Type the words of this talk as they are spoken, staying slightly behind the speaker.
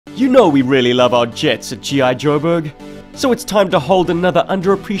You know we really love our jets at GI Joburg, so it's time to hold another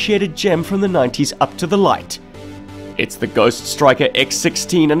underappreciated gem from the 90s up to the light. It's the Ghoststriker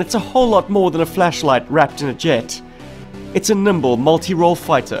X-16, and it's a whole lot more than a flashlight wrapped in a jet. It's a nimble, multi-role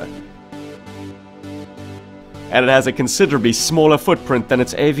fighter. And it has a considerably smaller footprint than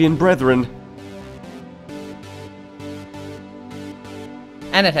its avian brethren.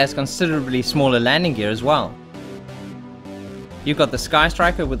 And it has considerably smaller landing gear as well. You've got the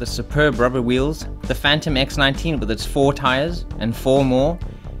Ghoststriker with the superb rubber wheels, the Phantom X-19 with its 4 tires, and 4 more,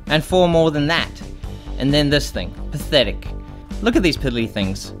 and 4 more than that. And then this thing, pathetic. Look at these piddly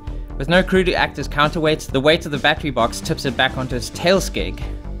things. With no crew to act as counterweights, the weight of the battery box tips it back onto its tail skeg.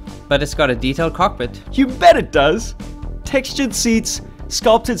 But it's got a detailed cockpit. You bet it does! Textured seats,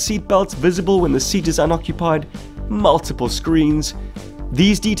 sculpted seat belts visible when the seat is unoccupied, multiple screens,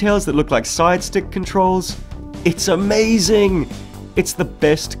 these details that look like side stick controls. It's amazing! It's the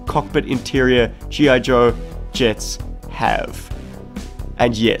best cockpit interior G.I. Joe jets have.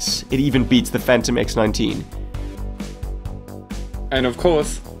 And yes, it even beats the Phantom X-19. And of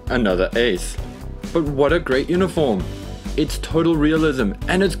course, another ace. But what a great uniform! It's total realism,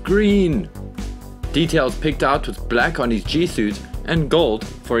 and it's green! Details picked out with black on his G-suit and gold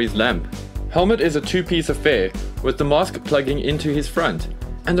for his lamp. Helmet is a 2-piece affair, with the mask plugging into his front,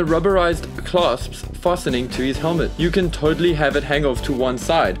 and the rubberized clasps fastening to his helmet. You can totally have it hang off to one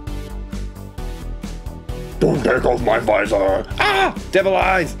side. Don't take off my visor! Ah! Devil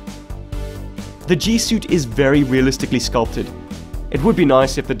eyes! The G-suit is very realistically sculpted. It would be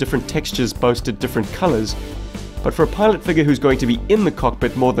nice if the different textures boasted different colors, but for a pilot figure who's going to be in the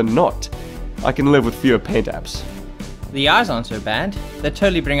cockpit more than not, I can live with fewer paint apps. The eyes aren't so bad, they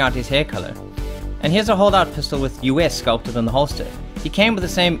totally bring out his hair color. And here's a holdout pistol with US sculpted on the holster. He came with the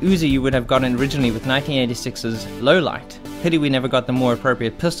same Uzi you would have gotten originally with 1986's Lowlight. Pity we never got the more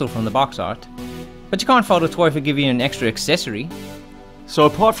appropriate pistol from the box art. But you can't fault a toy for giving you an extra accessory. So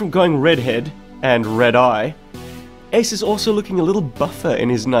apart from going redhead and red eye, Ace is also looking a little buffer in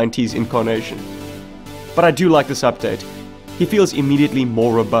his 90s incarnation. But I do like this update. He feels immediately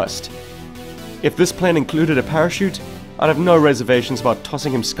more robust. If this plane included a parachute, I'd have no reservations about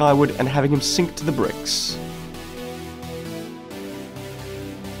tossing him skyward and having him sink to the bricks.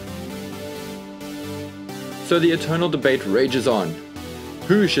 So the eternal debate rages on.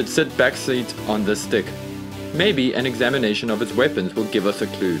 Who should sit backseat on this stick? Maybe an examination of its weapons will give us a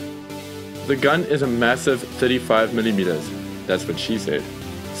clue. The gun is a massive 35mm, that's what she said,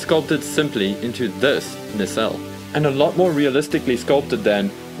 sculpted simply into this nacelle, and a lot more realistically sculpted than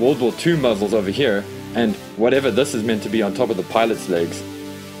World War II muzzles over here, and whatever this is meant to be on top of the pilot's legs.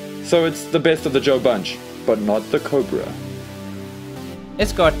 So it's the best of the Joe bunch, but not the Cobra.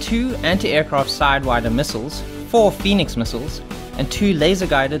 It's got 2 anti-aircraft sidewinder missiles, 4 Phoenix missiles, and 2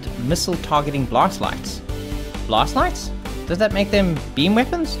 laser-guided missile-targeting blast lights. Blast lights? Does that make them beam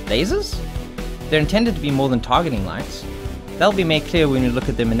weapons? Lasers? They're intended to be more than targeting lights. They'll be made clear when we look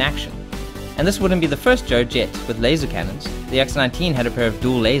at them in action. And this wouldn't be the first Joe jet with laser cannons. The X-19 had a pair of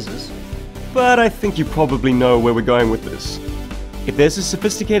dual lasers. But I think you probably know where we're going with this. If there's a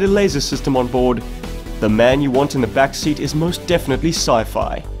sophisticated laser system on board, the man you want in the backseat is most definitely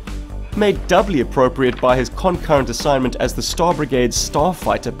Sci-Fi. Made doubly appropriate by his concurrent assignment as the Star Brigade's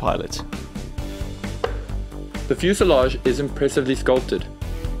starfighter pilot. The fuselage is impressively sculpted.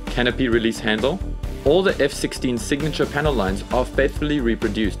 Canopy release handle. All the F-16 signature panel lines are faithfully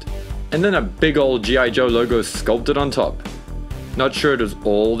reproduced. And then a big old G.I. Joe logo sculpted on top. Not sure it was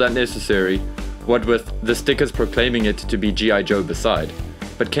all that necessary, what with the stickers proclaiming it to be G.I. Joe beside.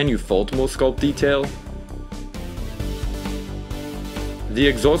 But can you fault more sculpt detail? The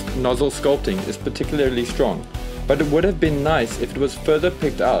exhaust nozzle sculpting is particularly strong, but it would have been nice if it was further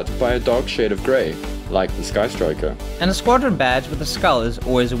picked out by a dark shade of grey, like the Ghoststriker. And a squadron badge with a skull is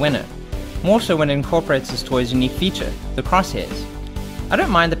always a winner. More so when it incorporates this toy's unique feature, the crosshairs. I don't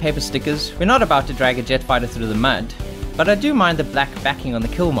mind the paper stickers, we're not about to drag a jet fighter through the mud, but I do mind the black backing on the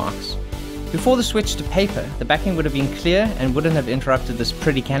kill marks. Before the switch to paper, the backing would have been clear and wouldn't have interrupted this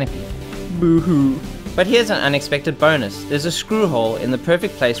pretty canopy. Boo-hoo. But here's an unexpected bonus. There's a screw hole in the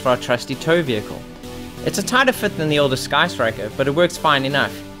perfect place for our trusty tow vehicle. It's a tighter fit than the older Ghoststriker, but it works fine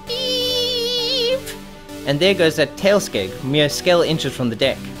enough. Beep! And there goes that tail skeg, mere scale inches from the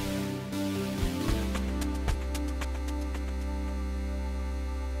deck.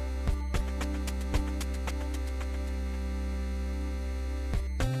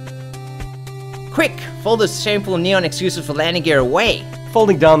 Quick! Fold this shameful neon exclusive for landing gear away!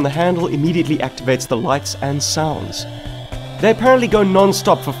 Folding down the handle immediately activates the lights and sounds. They apparently go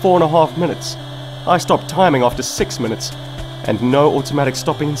non-stop for 4.5 minutes. I stopped timing after 6 minutes. and no automatic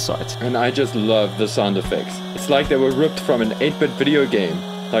stopping in sight. And I just love the sound effects. It's like they were ripped from an 8-bit video game,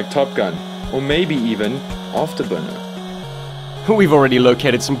 like Top Gun, or maybe even Afterburner. We've already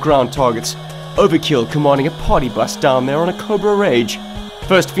located some ground targets. Overkill commanding a party bus down there on a Cobra Rage.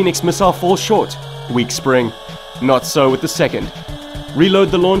 First Phoenix missile falls short. Weak spring. Not so with the second. Reload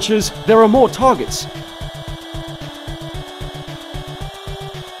the launchers. There are more targets.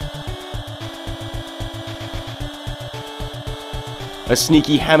 A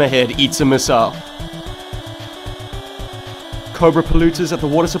sneaky hammerhead eats a missile. Cobra polluters at the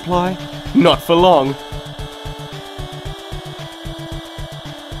water supply? Not for long.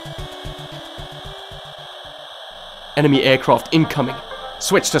 Enemy aircraft incoming.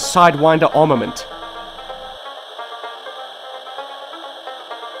 Switch to Sidewinder armament.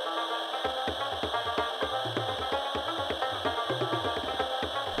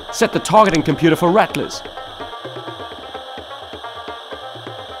 Set the targeting computer for Rattlers.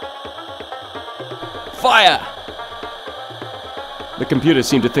 Fire! The computer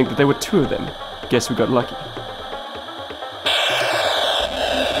seemed to think that there were two of them. Guess we got lucky.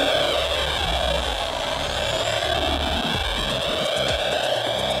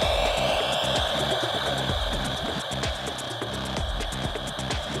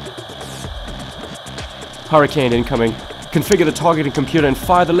 Hurricane incoming. Configure the targeting computer and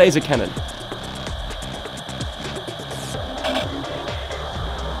fire the laser cannon.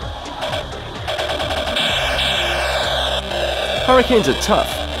 Hurricanes are tough,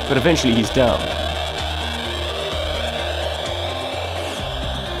 but eventually he's down.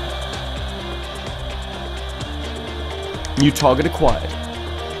 New target acquired.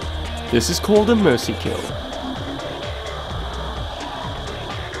 This is called a mercy kill.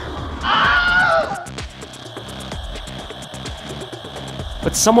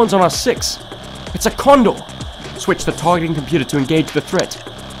 But someone's on our 6. It's a Condor. Switch the targeting computer to engage the threat.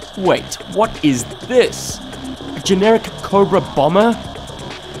 Wait, what is this? A generic Cobra bomber?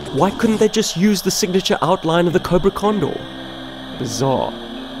 Why couldn't they just use the signature outline of the Cobra Condor? Bizarre.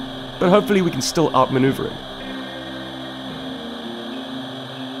 But hopefully we can still outmaneuver him.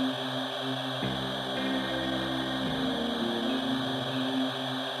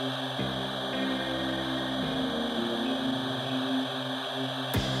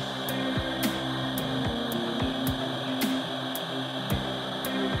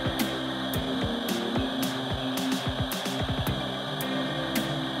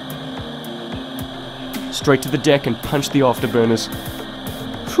 Straight to the deck and punch the afterburners.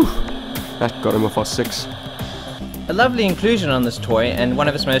 Whew, that got him off our 6. A lovely inclusion on this toy, and one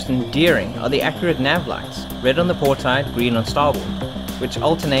of its most endearing, are the accurate nav lights, red on the port side, green on starboard, which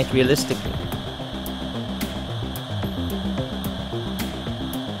alternate realistically.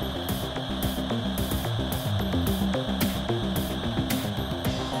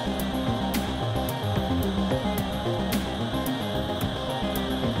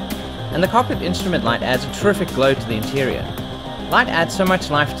 And the cockpit instrument light adds a terrific glow to the interior. Light adds so much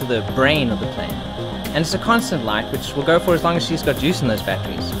life to the brain of the plane, and it's a constant light which will go for as long as she's got juice in those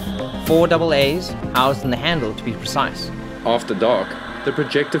batteries. 4 double A's housed in the handle to be precise. After dark, the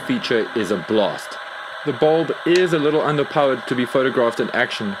projector feature is a blast. The bulb is a little underpowered to be photographed in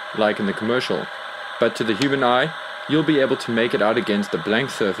action like in the commercial, but to the human eye, you'll be able to make it out against a blank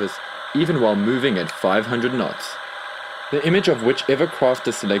surface even while moving at 500 knots. The image of whichever craft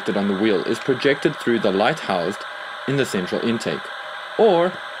is selected on the wheel is projected through the light housed in the central intake.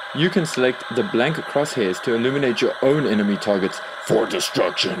 Or you can select the blank crosshairs to illuminate your own enemy targets for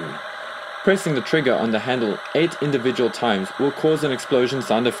destruction. Pressing the trigger on the handle 8 individual times will cause an explosion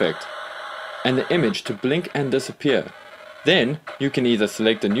sound effect, and the image to blink and disappear. Then you can either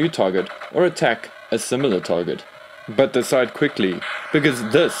select a new target or attack a similar target. But decide quickly,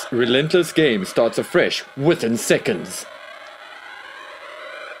 because this relentless game starts afresh within seconds.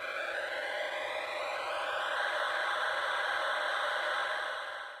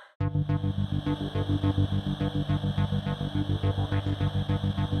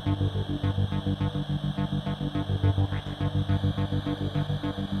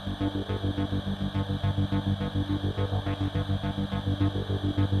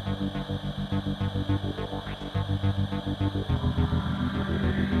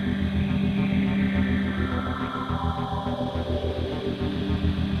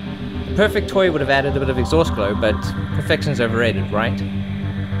 The perfect toy would have added a bit of exhaust glow, but perfection's overrated, right?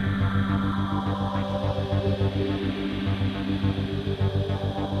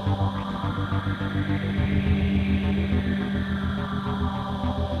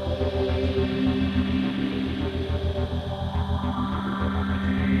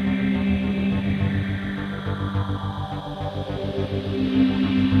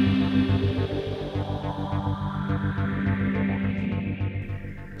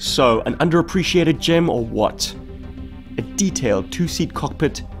 So, an underappreciated gem or what? A detailed two-seat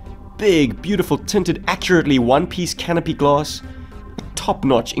cockpit, big, beautiful tinted, accurately one-piece canopy glass, a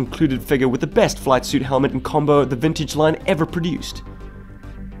top-notch included figure with the best flight suit helmet and combo the vintage line ever produced.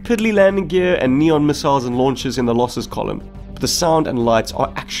 Piddly landing gear and neon missiles and launchers in the losses column, but the sound and lights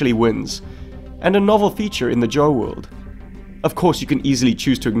are actually wins, and a novel feature in the Joe world. Of course, you can easily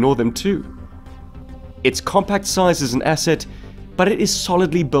choose to ignore them too. Its compact size is an asset, but it is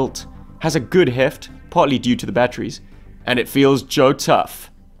solidly built, has a good heft, partly due to the batteries, and it feels Joe tough.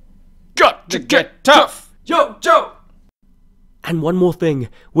 Got to get tough! Yo, Joe! And one more thing,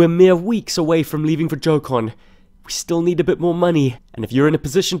 we're mere weeks away from leaving for JoeCon. We still need a bit more money, and if you're in a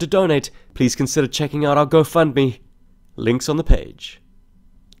position to donate, please consider checking out our GoFundMe. Links on the page.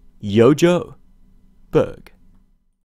 Yo Joe Berg.